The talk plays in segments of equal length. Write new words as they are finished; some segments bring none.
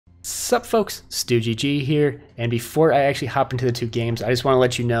Sup folks, StugeGG here, and before I actually hop into the two games, I just want to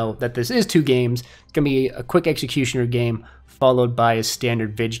let you know that this is two games. It's going to be a quick executioner game followed by a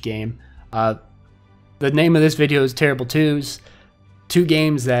standard Vig game. The name of this video is Terrible Twos. Two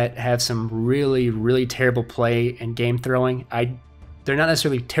games that have some really terrible play and game throwing. They're not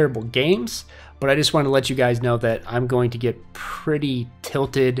necessarily terrible games, but I just want to let you guys know that I'm going to get pretty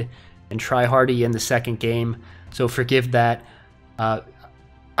tilted and try-hardy in the second game, so forgive that.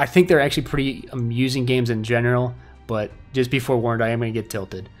 I think they're actually pretty amusing games in general, but just be forewarned, I am going to get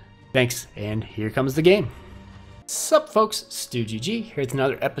tilted. Thanks, and here comes the game. Sup folks, StugeGG here with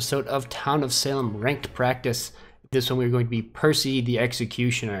another episode of Town of Salem Ranked Practice. This one we're going to be Percy the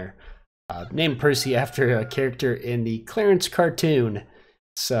Executioner. Named Percy after a character in the Clarence cartoon.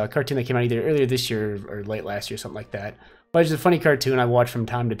 It's a cartoon that came out either earlier this year or late last year, something like that. But it's a funny cartoon I watch from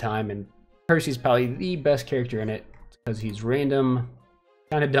time to time, and Percy's probably the best character in it because he's random,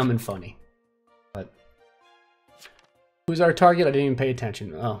 kind of dumb and funny. But who's our target? I didn't even pay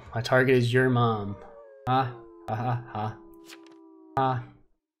attention. Oh, my target is your mom. Ha ha ha ha. Ha.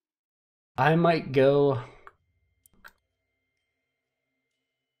 I might go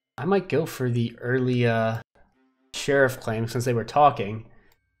for the early sheriff claim since they were talking.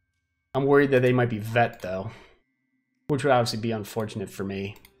 I'm worried that they might be vet though, which would obviously be unfortunate for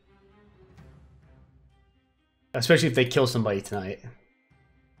me. Especially if they kill somebody tonight.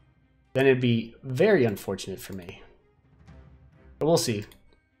 Then it'd be very unfortunate for me. But we'll see.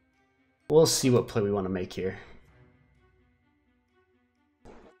 We'll see what play we want to make here.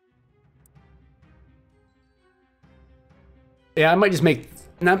 Yeah, I might just make,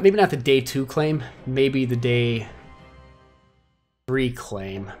 maybe not the day 2 claim, maybe the day 3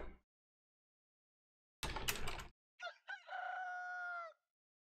 claim.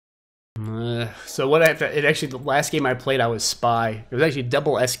 So what I have to, actually the last game I played I was spy. It was actually a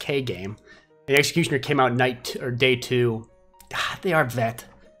double SK game. The Executioner came out day 2. God, they are vet.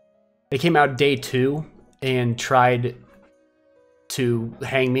 They came out day 2 and tried to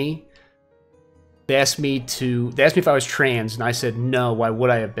hang me. They asked me if I was trans, and I said no. Why would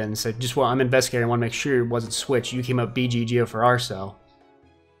I have been? Said just, well, I'm investigating. I want to make sure it wasn't switched. You came up BGGO for Arso.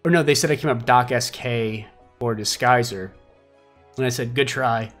 Or no, they said I came up Doc SK or Disguiser, and I said good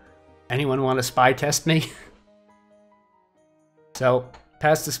try. Anyone want to spy test me? So,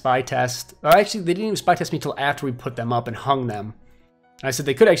 passed the spy test. Oh, actually, they didn't even spy test me until after we put them up and hung them. And I said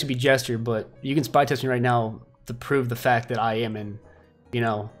they could actually be Jester, but you can spy test me right now to prove the fact that I am in, you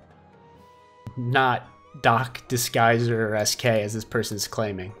know, not Doc, Disguiser, or SK as this person is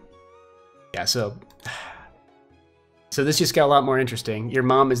claiming. Yeah, so this just got a lot more interesting. Your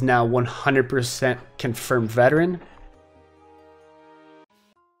mom is now 100% confirmed veteran.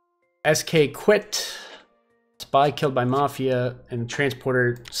 SK quit, spy killed by Mafia, and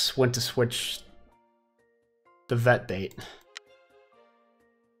transporter went to switch the vet bait.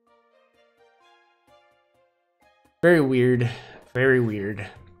 Very weird, very weird.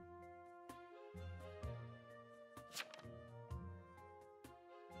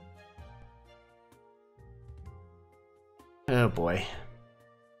 Oh boy.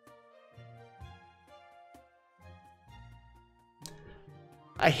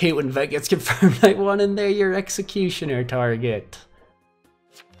 I hate when vet gets confirmed night 1 and they're your executioner target.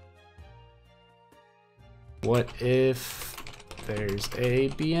 What if there's a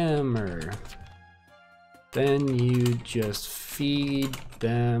BMer? Then you just feed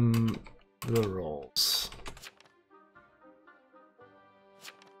them the rolls.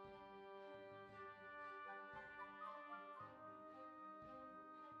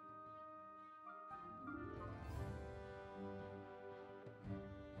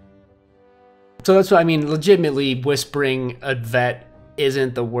 So that's what I mean, legitimately whispering a vet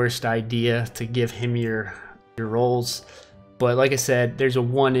isn't the worst idea to give him your rolls. But like I said, there's a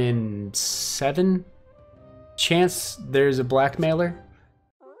 1 in 7 chance there's a blackmailer.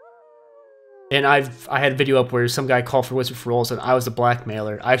 And I had a video up where some guy called for whisper for rolls and I was the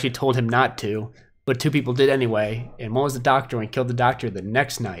blackmailer. I actually told him not to, but 2 people did anyway. And one was the doctor and killed the doctor the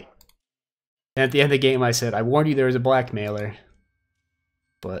next night. And at the end of the game I said, I warned you there was a blackmailer.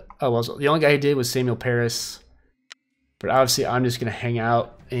 But, oh well, so the only guy who did was Samuel Paris. But obviously, I'm just going to hang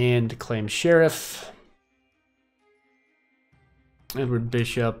out and claim Sheriff. Edward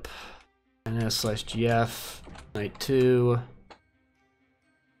Bishop. NS/GF. Night 2.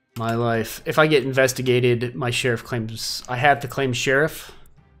 My life. If I get investigated, my Sheriff claims... I have to claim Sheriff.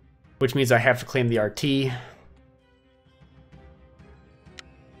 Which means I have to claim the RT. Is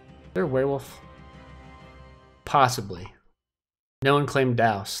there a werewolf? Possibly. No one claimed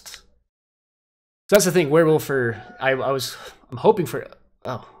Doused. So that's the thing, werewolf I'm hoping for,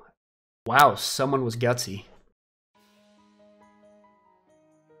 oh, Wow, someone was gutsy.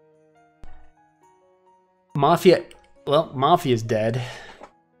 Mafia, well, Mafia's dead.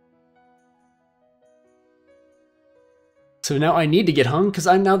 So now I need to get hung because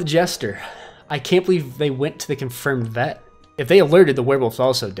I'm now the jester. I can't believe they went to the confirmed vet. If they alerted, the werewolf's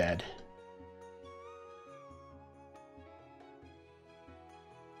also dead.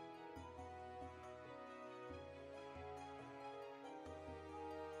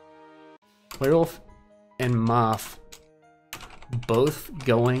 Werewolf and Moth both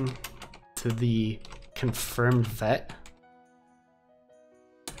going to the confirmed vet.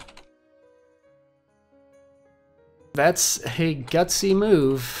 That's a gutsy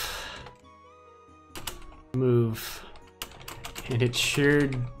move. And it sure...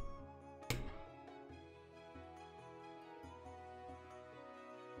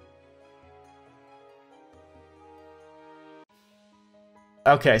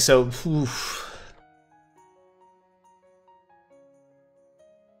 Okay, so... Oof.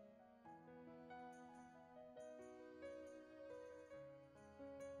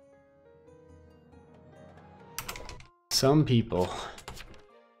 Some people.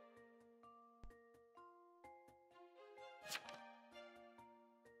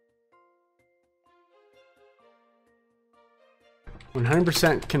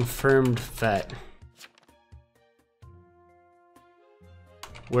 "100% confirmed vet."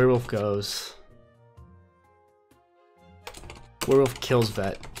 Werewolf goes. Werewolf kills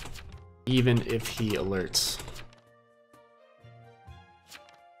vet, even if he alerts.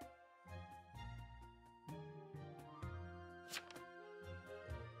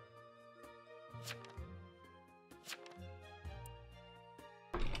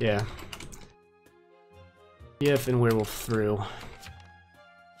 Yeah. GF and werewolf through.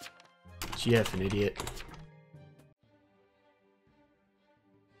 GF an idiot.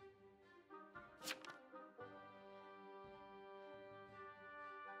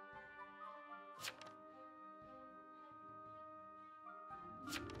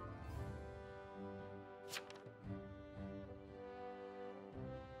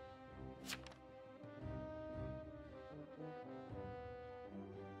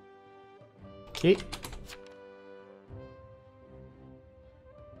 Okay.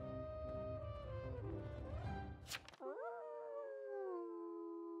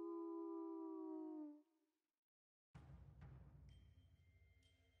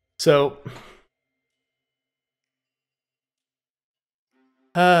 So,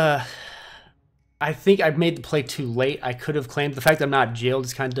 I think I made the play too late. I could have claimed the fact that I'm not jailed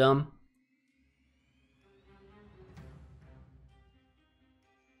is kind of dumb.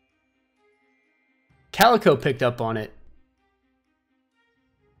 Calico picked up on it.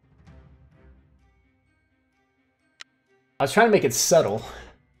 I was trying to make it subtle.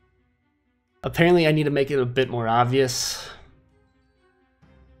 Apparently, I need to make it a bit more obvious.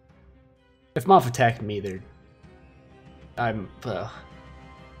 If Moth attacked me, I'm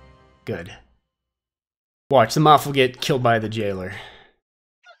good. Watch, the Moth will get killed by the jailer.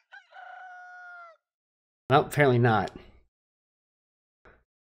 Well, apparently not.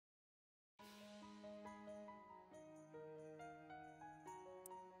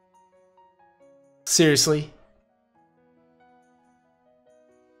 Seriously?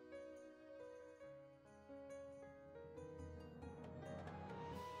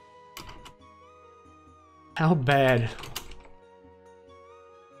 How bad?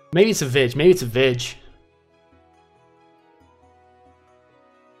 Maybe it's a Vig. Maybe it's a Vig.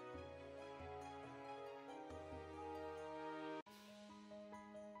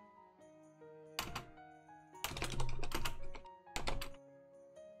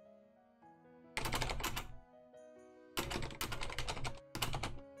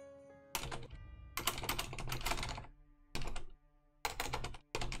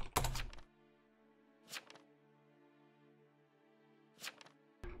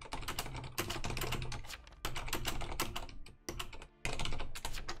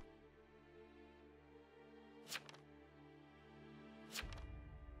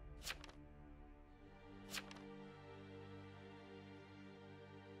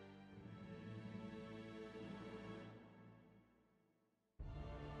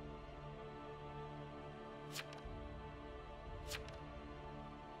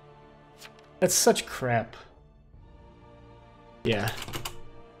 That's such crap. Yeah.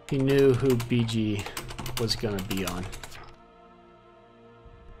 He knew who BG was gonna be on.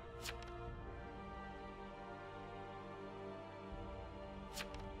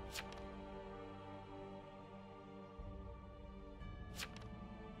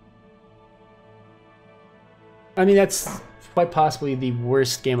 I mean, that's quite possibly the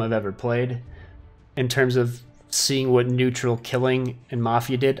worst game I've ever played in terms of seeing what neutral killing and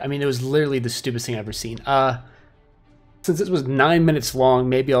Mafia did. I mean, it was literally the stupidest thing I've ever seen. Since this was 9 minutes long,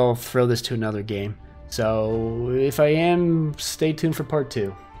 maybe I'll throw this to another game. So if I am, stay tuned for part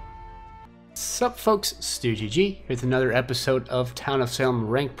 2. Sup folks, StugeGG here with another episode of Town of Salem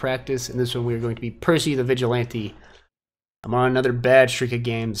Rank Practice. In this one we are going to be Percy the Vigilante. I'm on another bad streak of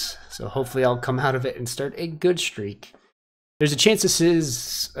games, so hopefully I'll come out of it and start a good streak. There's a chance this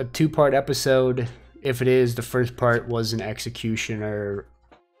is a 2-part episode. If it is, the first part was an execution or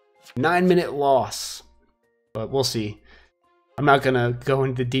 9-minute loss. But we'll see. I'm not going to go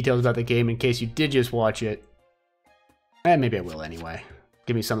into the details about the game in case you did just watch it. Maybe I will anyway.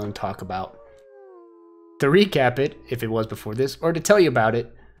 Give me something to talk about. To recap it, if it was before this, or to tell you about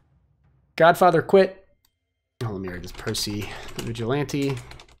it, Godfather quit. Oh, let me read this. Percy the Vigilante.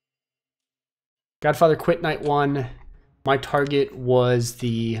 Godfather quit night 1. My target was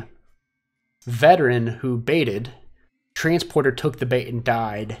the veteran who baited. Transporter took the bait and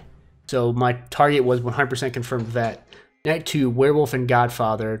died. So my target was 100% confirmed vet. Night 2, Werewolf and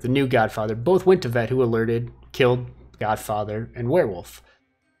Godfather, the new Godfather, both went to vet who alerted, killed Godfather and Werewolf.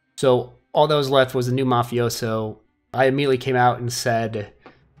 So all that was left was the new mafioso. I immediately came out and said,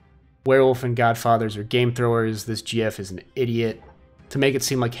 Werewolf and Godfathers are game throwers. This GF is an idiot. To make it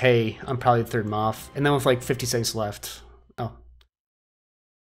seem like, hey, I'm probably the third moth. And then with like 50 seconds left. Oh.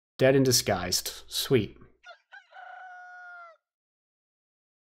 Dead and disguised. Sweet.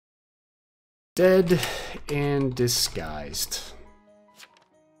 Dead and disguised.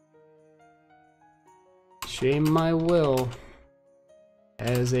 Shame my will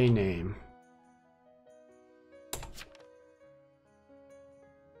as a name.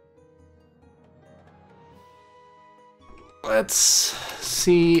 Let's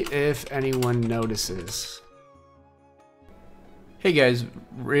see if anyone notices. Hey guys,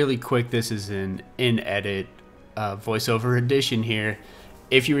 really quick, this is an in-edit voiceover edition here.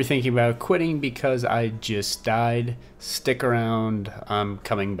 If you were thinking about quitting because I just died, stick around, I'm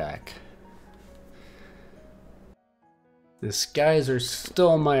coming back. Disguisers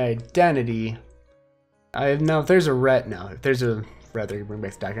stole my identity. Now if there's a ret now, if there's a ret, they're gonna bring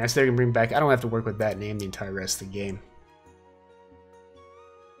back the doctor. I said they're gonna bring back, I don't have to work with that name the entire rest of the game.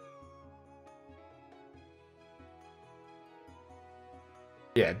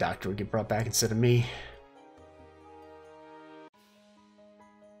 Yeah, doctor would get brought back instead of me.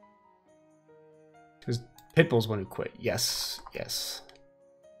 Because Pitbull's one who quit. Yes, yes.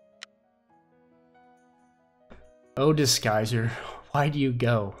 Oh, Disguiser, why do you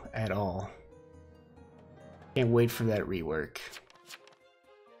go at all? Can't wait for that rework.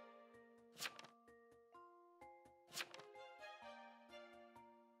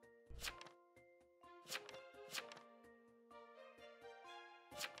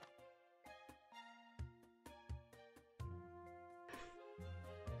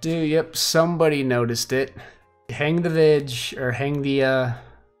 Dude, yep, somebody noticed it. Hang the Vig, or hang the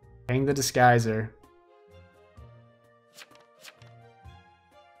Disguiser.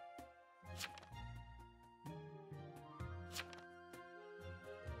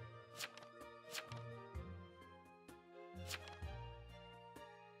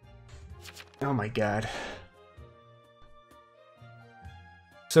 Oh my god.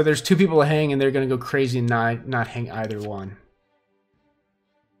 So there's 2 people to hang and they're gonna go crazy and not hang either one.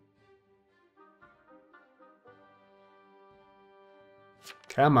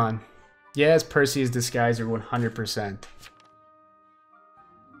 Come on. Yes, Percy is Disguiser 100%.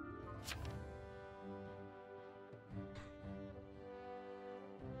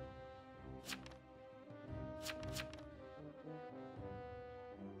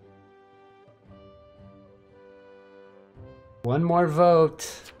 One more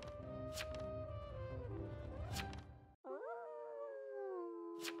vote.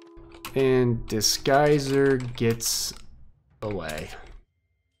 And Disguiser gets away.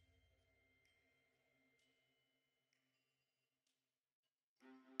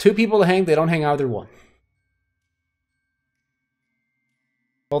 Two people to hang, they don't hang either one.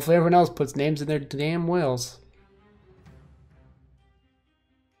 Hopefully everyone else puts names in their damn wills.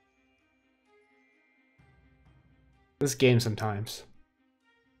 This game sometimes.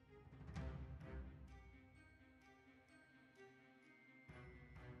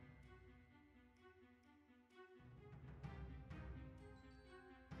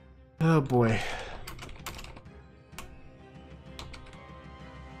 Oh boy.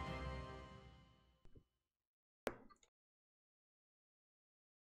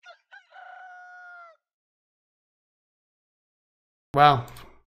 Wow.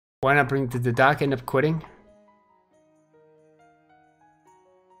 Why not bring... Did the doc end up quitting?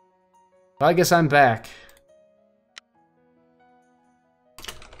 Well, I guess I'm back.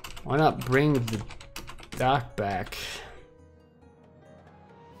 Why not bring the doc back?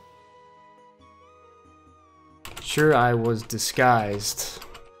 Sure, I was disguised.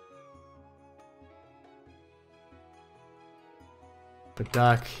 But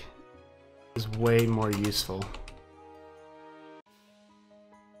Doc is way more useful.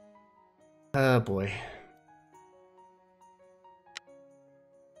 Oh boy.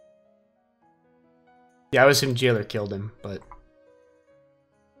 Yeah, I would assume Jailer killed him, but...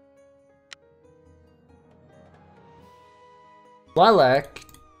 Lilac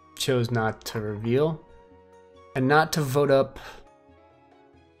chose not to reveal, and not to vote up...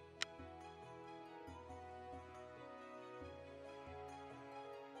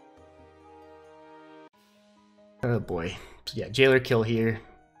 Oh boy. So yeah, Jailer kill here.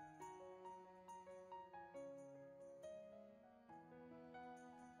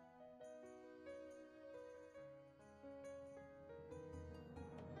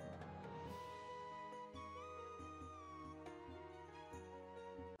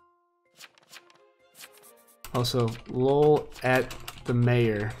 Also, lol at the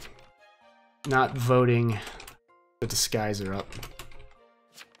mayor not voting the disguiser up.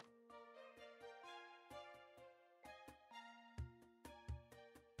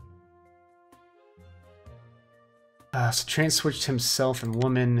 So Trans switched himself and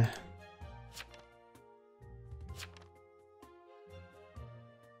woman.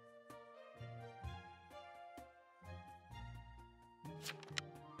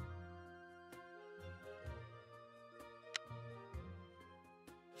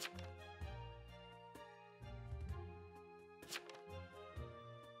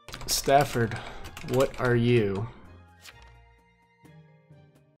 Stafford, what are you?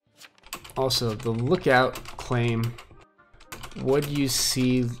 Also, the lookout claim, what did you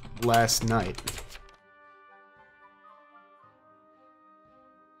see last night?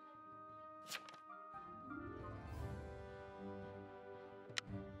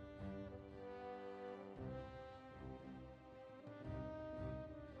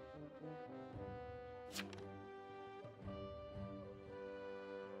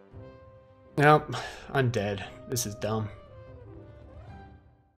 Nope, I'm dead. This is dumb.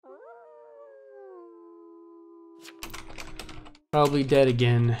 Probably dead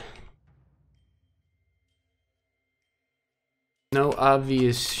again. No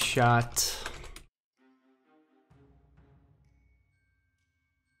obvious shot.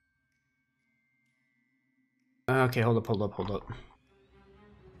 Okay, hold up.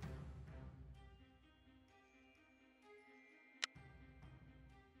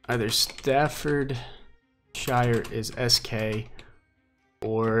 Either Stafford Shire is SK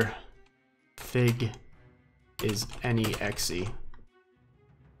or Fig is any XE.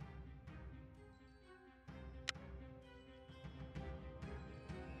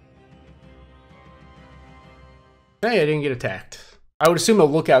 Hey, I didn't get attacked. I would assume the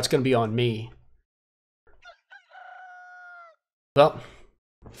lookout's gonna be on me. Well,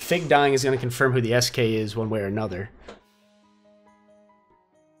 Fig dying is gonna confirm who the SK is one way or another.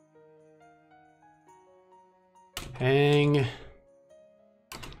 Hang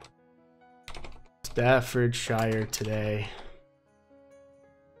Staffordshire today.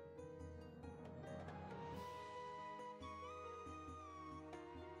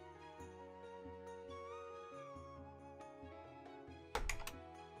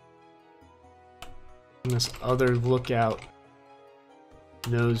 And this other lookout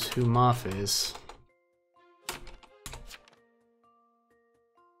knows who Moff is.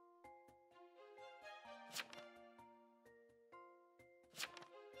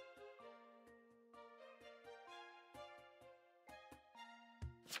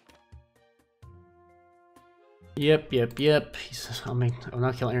 Yep. I'm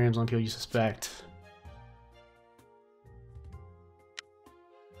not killing Arians on people you suspect.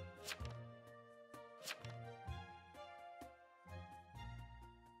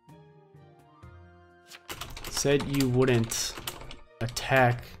 Said you wouldn't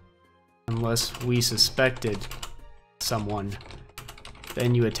attack unless we suspected someone.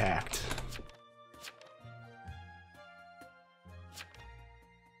 Then you attacked.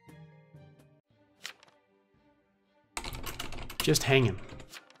 Just hang him.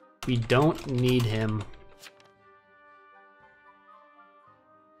 We don't need him.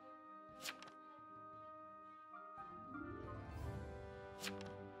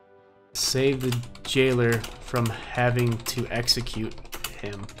 Save the jailer from having to execute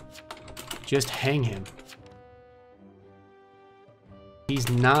him. Just hang him. He's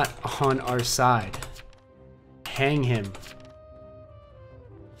not on our side. Hang him.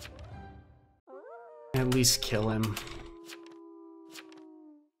 At least kill him.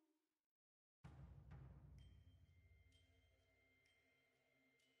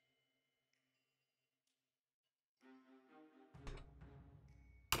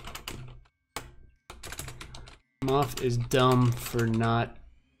 Moth is dumb for not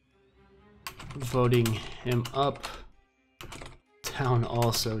voting him up. Town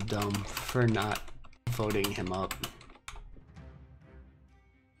also dumb for not voting him up.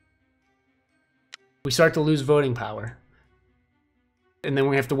 We start to lose voting power. And then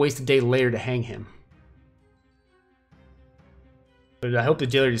we have to waste a day later to hang him. But I hope the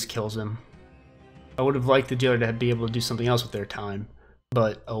jailer just kills him. I would have liked the jailer to be able to do something else with their time.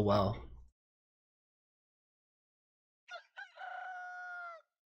 But, oh well.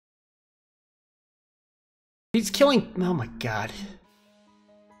 He's killing... Oh my god.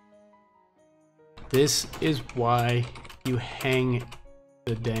 This is why you hang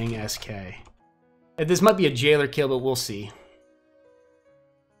the dang SK. And this might be a jailer kill, but we'll see.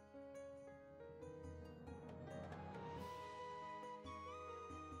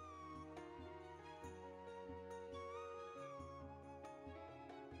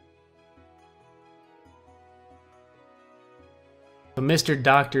 So Mr.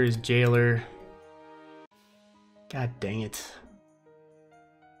 Doctor is jailer. God dang it.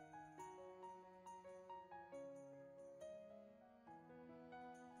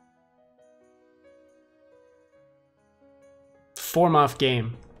 Form off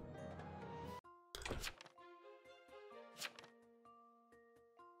game.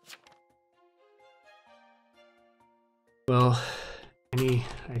 Well, any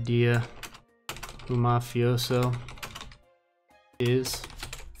idea who mafioso is?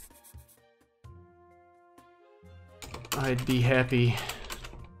 I'd be happy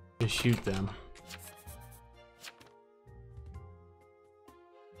to shoot them.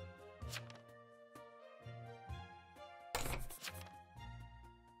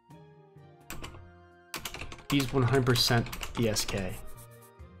 He's 100% the SK.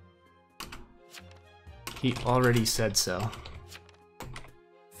 He already said so.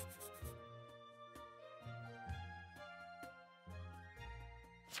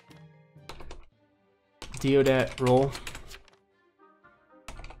 Deodat roll.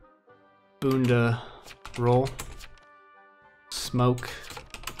 Bunda roll. Smoke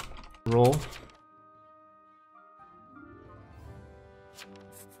roll.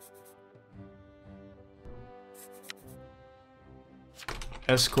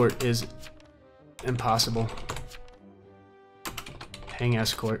 Escort is impossible. Hang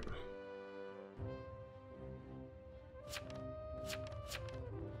escort.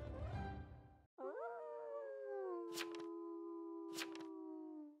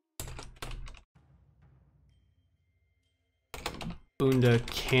 Bunda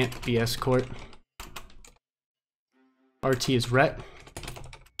can't be escort. RT is ret.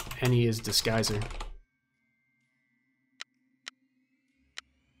 And he is disguiser.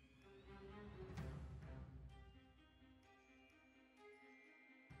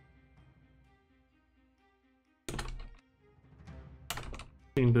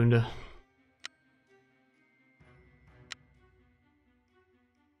 Bunda.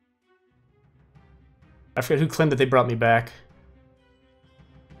 I forget who claimed that they brought me back.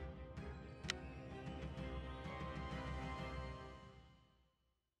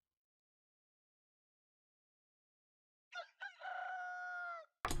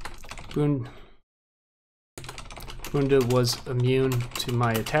 Bunda was immune to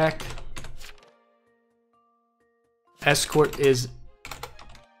my attack. Escort is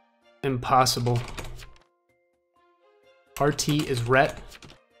impossible. RT is ret.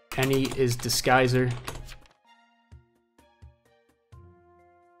 Any is disguiser.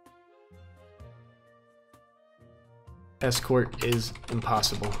 Escort is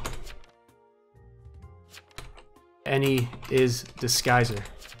impossible. Any is disguiser.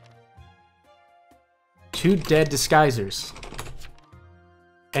 2 dead disguisers.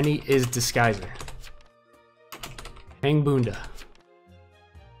 Any is disguiser. Hang Bunda.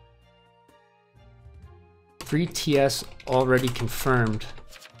 3 TS already confirmed.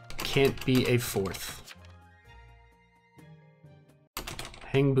 Can't be a 4th.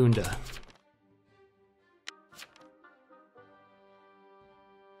 Hang Bunda.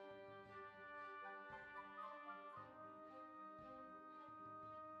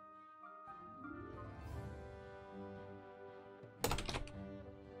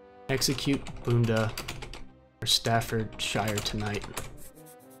 Execute Bunda or Staffordshire tonight.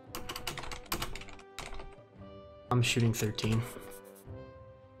 I'm shooting 13.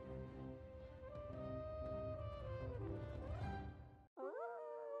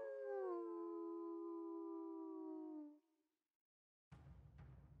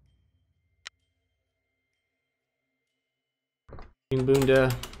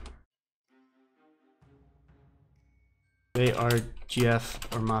 Bunda. They are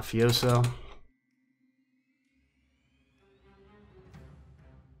GF or Mafioso.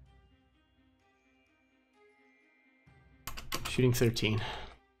 Shooting 13.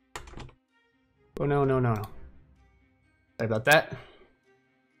 Oh no, no, no, no. Sorry about that.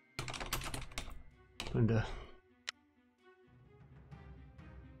 Bunda.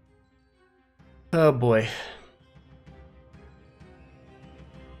 Oh boy.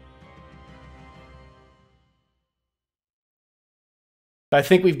 I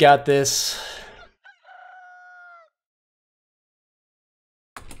think we've got this.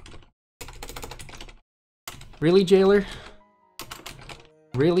 Really, Jailer?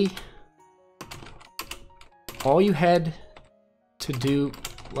 Really? All you had to do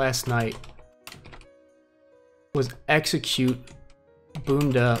last night was execute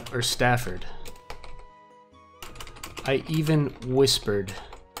Bunda or Stafford. I even whispered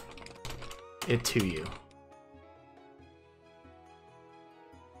it to you.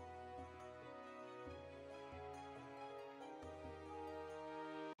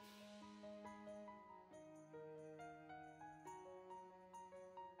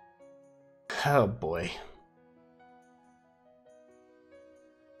 Oh boy.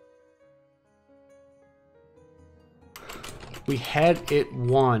 We had it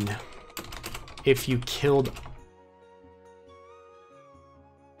won if you killed.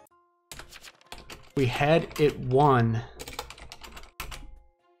 We had it won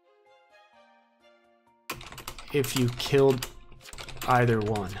if you killed either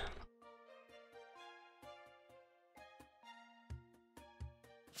one.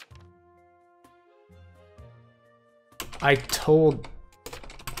 I told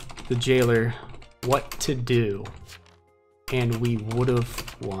the jailer what to do, and we would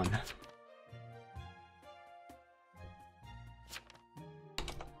have won.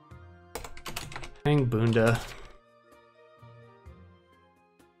 Hang Bunda.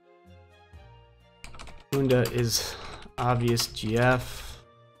 Bunda is obvious GF.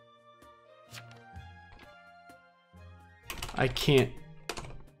 I can't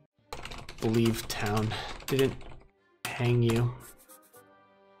believe Town didn't hang you.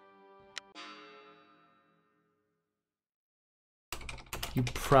 You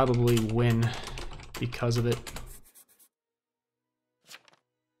probably win because of it.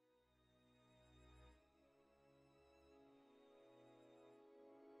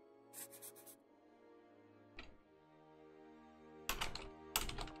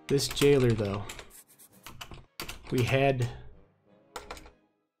 This jailer, though, we had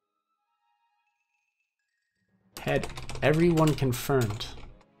everyone confirmed,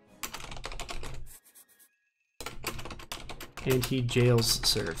 and he jails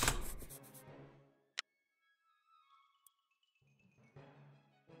serve.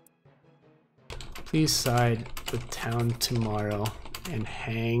 Please side with Town tomorrow and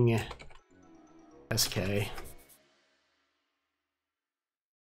hang SK.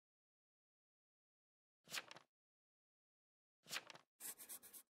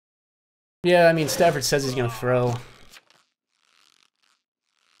 Yeah, I mean, Stafford says he's gonna throw.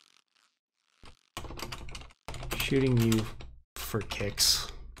 Shooting you for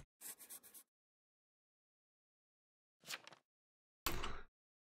kicks.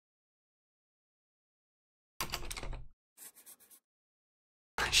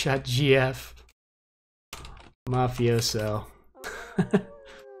 I shot GF. Mafioso.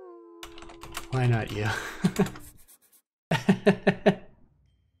 Why not you?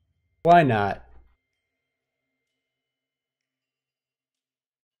 Why not?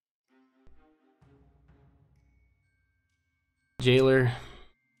 Jailer,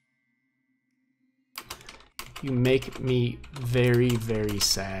 you make me very, very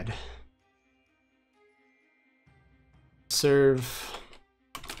sad. Serve,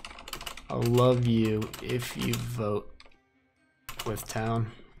 I'll love you if you vote with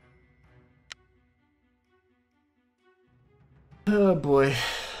Town. Oh boy.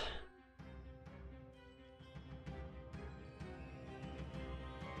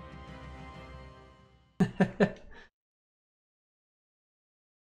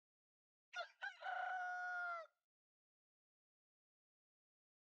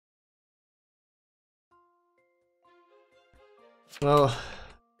 Well,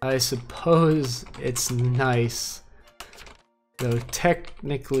 I suppose it's nice, though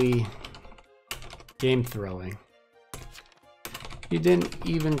technically game throwing. You didn't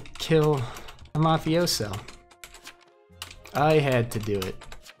even kill a mafioso. I had to do it.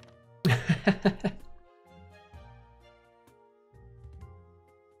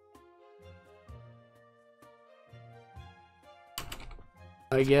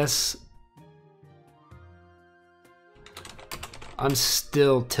 I guess I'm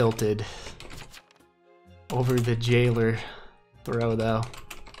still tilted over the jailer throw, though.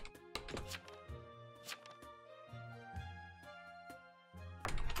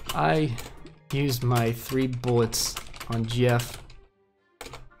 I used my 3 bullets on Jeff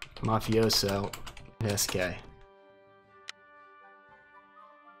Mafioso and SK.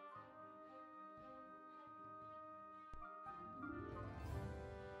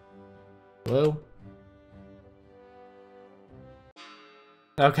 Hello?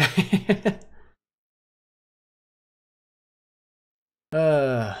 Okay.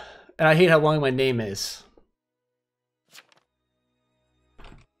 And I hate how long my name is.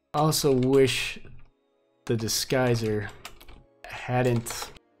 I also wish the disguiser hadn't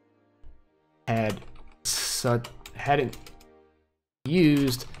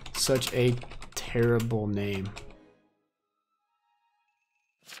used such a terrible name.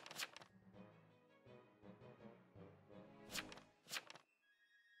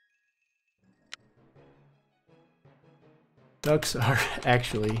 Ducks are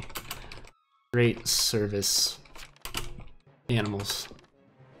actually great service animals.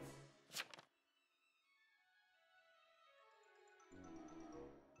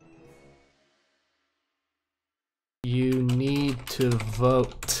 You need to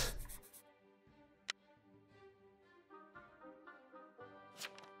vote.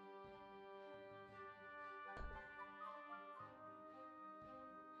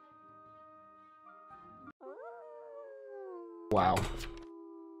 Wow.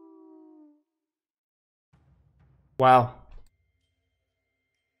 Wow.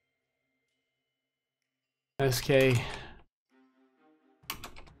 SK.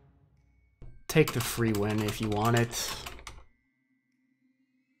 Take the free win if you want it.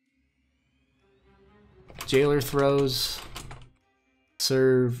 Jailer throws.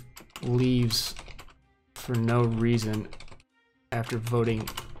 Serve leaves for no reason after voting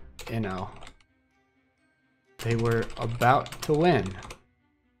NO. They were about to win.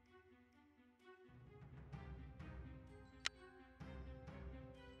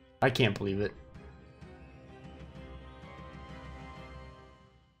 I can't believe it.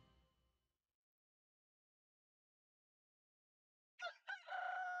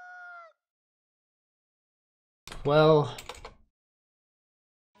 Well,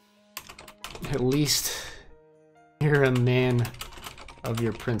 at least you're a man of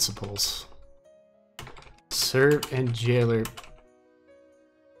your principles. Serve and Jailer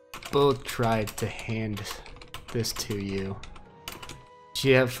both tried to hand this to you.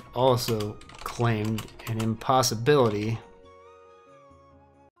 Jeff also claimed an impossibility.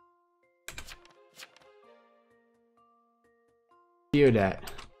 Deodat,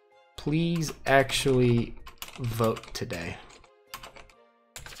 please actually vote today.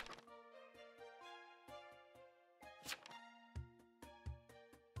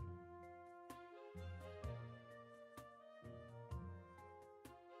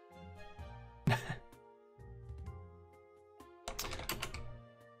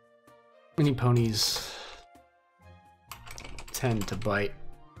 Mini ponies tend to bite.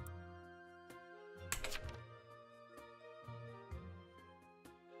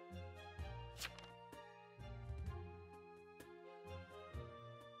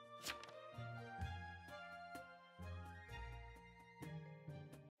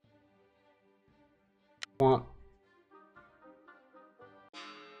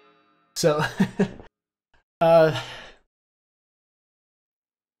 So,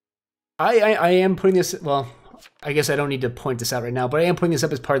 I am putting this, well, I guess I don't need to point this out right now, but I am putting this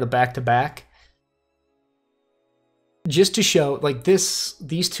up as part of the back-to-back. Just to show, like,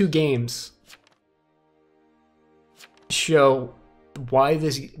 these 2 games show why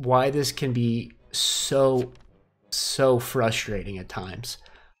this can be so frustrating at times.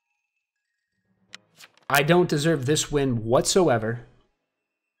 I don't deserve this win whatsoever.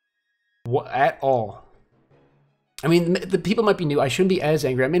 At all. I mean, the people might be new. I shouldn't be as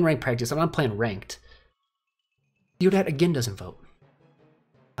angry. I'm in ranked practice. I'm not playing ranked. Yodat again doesn't vote.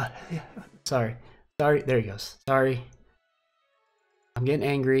 Yeah. Sorry. Sorry. There he goes. Sorry. I'm getting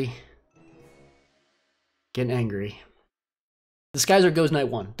angry. Getting angry. Disguiser goes night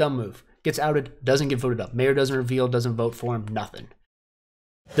 1. Dumb move. Gets outed. Doesn't get voted up. Mayor doesn't reveal. Doesn't vote for him. Nothing.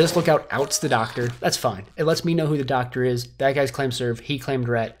 This lookout outs the doctor. That's fine. It lets me know who the doctor is. That guy's claimed serve. He claimed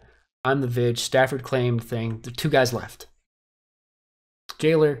ret. I'm the Vig. Stafford claimed thing. The 2 guys left.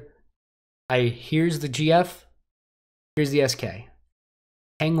 Jailer. Here's the GF. Here's the SK.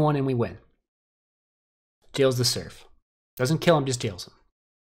 Hang 1 and we win. Jails the serve. Doesn't kill him, just jails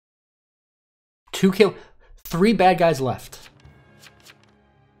him. 3 bad guys left.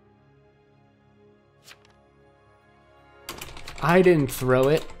 I didn't throw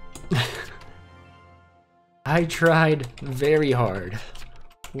it. I tried very hard.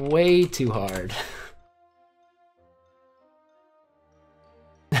 Way too hard.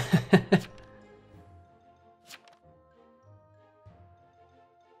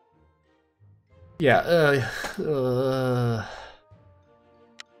 Yeah,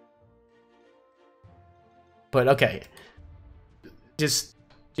 but okay. Just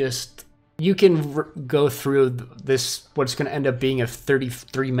you can go through this, what's going to end up being a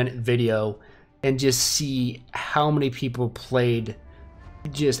 33-minute video, and just see how many people played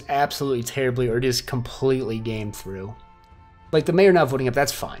just absolutely terribly or just completely game through. Like, the mayor not voting up,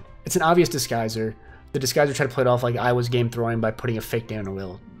 that's fine. It's an obvious disguiser. The disguiser tried to play it off like I was game throwing by putting a fake down on a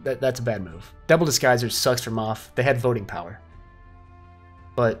wheel. That's a bad move. Double disguiser sucks from off. They had voting power.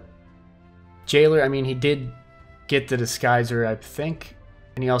 But Jailer, I mean, he did get the disguiser, I think.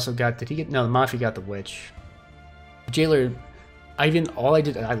 And he also got, did he get, no, the Mafia got the witch. Jailer, I laid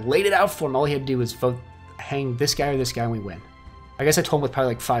it out for him. All he had to do was vote, hang this guy or this guy, and we win. I guess I told him with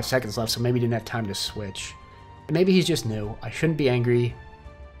probably like 5 seconds left, so maybe he didn't have time to switch. And maybe he's just new. I shouldn't be angry.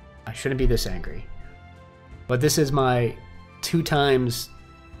 I shouldn't be this angry. But this is my 2 times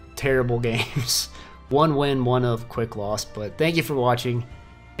terrible games. 1 win, 1 of quick loss. But thank you for watching.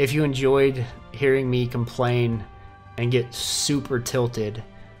 If you enjoyed hearing me complain and get super tilted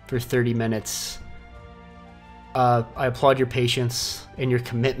for 30 minutes, I applaud your patience and your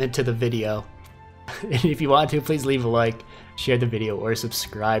commitment to the video. And if you want to, please leave a like, share the video, or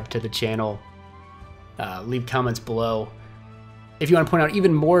subscribe to the channel. Leave comments below if you want to point out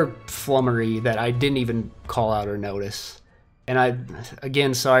even more flummery that I didn't even call out or notice. And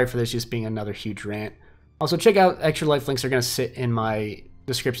again, sorry for this just being another huge rant. Also, check out Extra Life, links are going to sit in my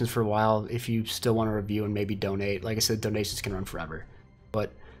descriptions for a while if you still want to review and maybe donate. Like I said, donations can run forever.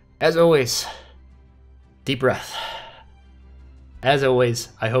 But as always, deep breath. As always,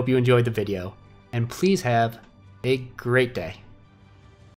 I hope you enjoyed the video, and please have a great day.